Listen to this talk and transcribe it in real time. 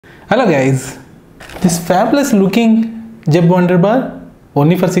Hello guys, this fabulous looking Zeb Wonderbar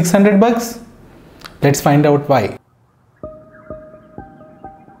only for 600 bucks. Let's find out why.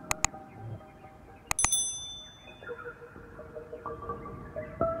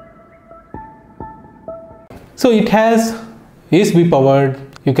 So it has USB powered,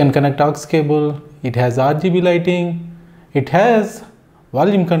 you can connect aux cable, it has RGB lighting, it has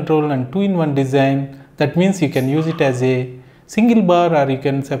volume control and 2-in-1 design. That means you can use it as a single bar or you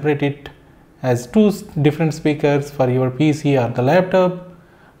can separate it as two different speakers for your PC or the laptop,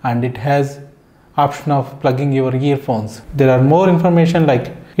 and it has option of plugging your earphones. There are more information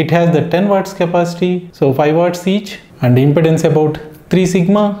like it has the 10 watts capacity, so 5 watts each, and impedance about 3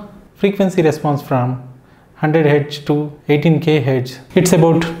 sigma, frequency response from 100 Hz to 18 kHz. It's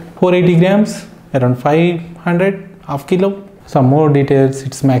about 480 grams, around 500 half kilo. Some more details,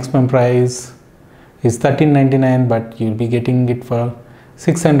 its maximum price is $13.99, but you'll be getting it for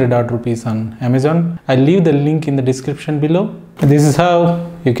 600 odd rupees on Amazon. I'll leave the link in the description below. This is how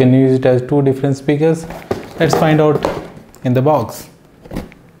you can use it as two different speakers. Let's find out in the box.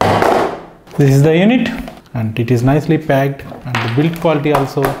 This is the unit and it is nicely packed, and the build quality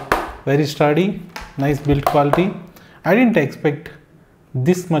also very sturdy, nice build quality. I didn't expect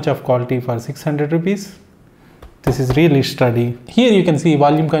this much of quality for 600 rupees. This is really sturdy. Here you can see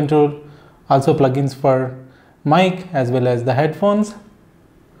volume control, also plugins for mic as well as the headphones.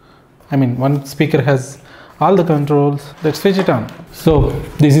 I mean, one speaker has all the controls. Let's switch it on. So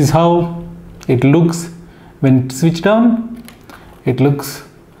this is how it looks when switched on. It looks,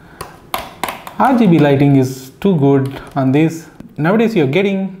 RGB lighting is too good on this. Nowadays you're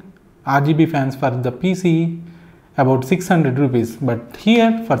getting RGB fans for the PC about 600 rupees, but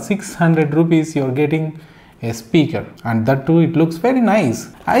here for 600 rupees you're getting a speaker, and that too it looks very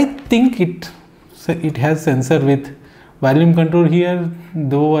nice. I think it has sensor with volume control here.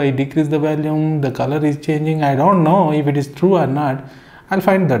 Though I decrease the volume, the color is changing. I don't know if it is true or not. I'll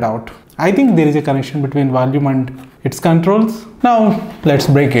find that out. I think there is a connection between volume and its controls. Now let's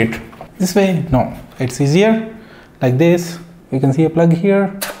break it. This way, no, it's easier. Like this, you can see a plug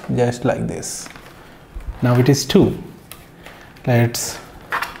here, just like this. Now it is two. Let's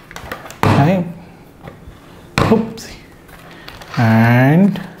try. Oops.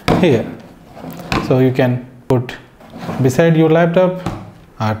 And here, so you can put beside your laptop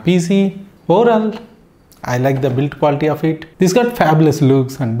or PC. Overall, I like the build quality of it. This got fabulous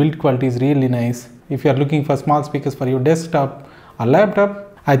looks and build quality is really nice. If you are looking for small speakers for your desktop or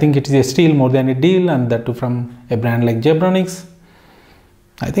laptop, I think it is a steal more than a deal, and that too from a brand like Zebronics.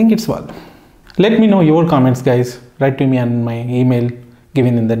 I think it's worth. Let me know your comments, guys. Write to me on my email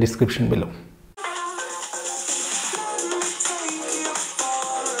given in the description below.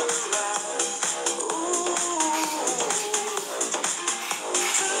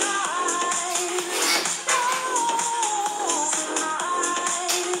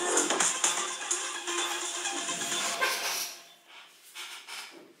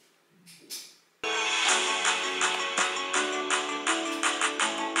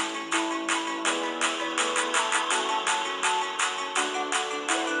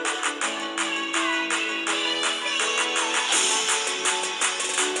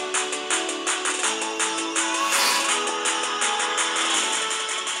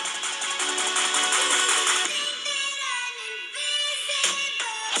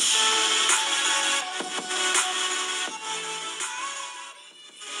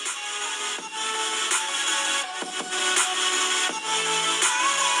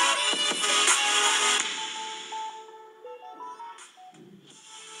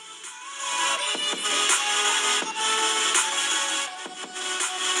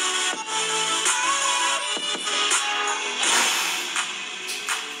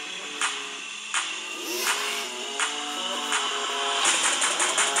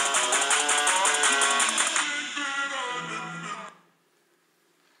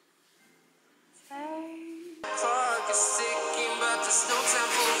 There's no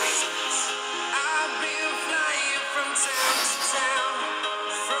time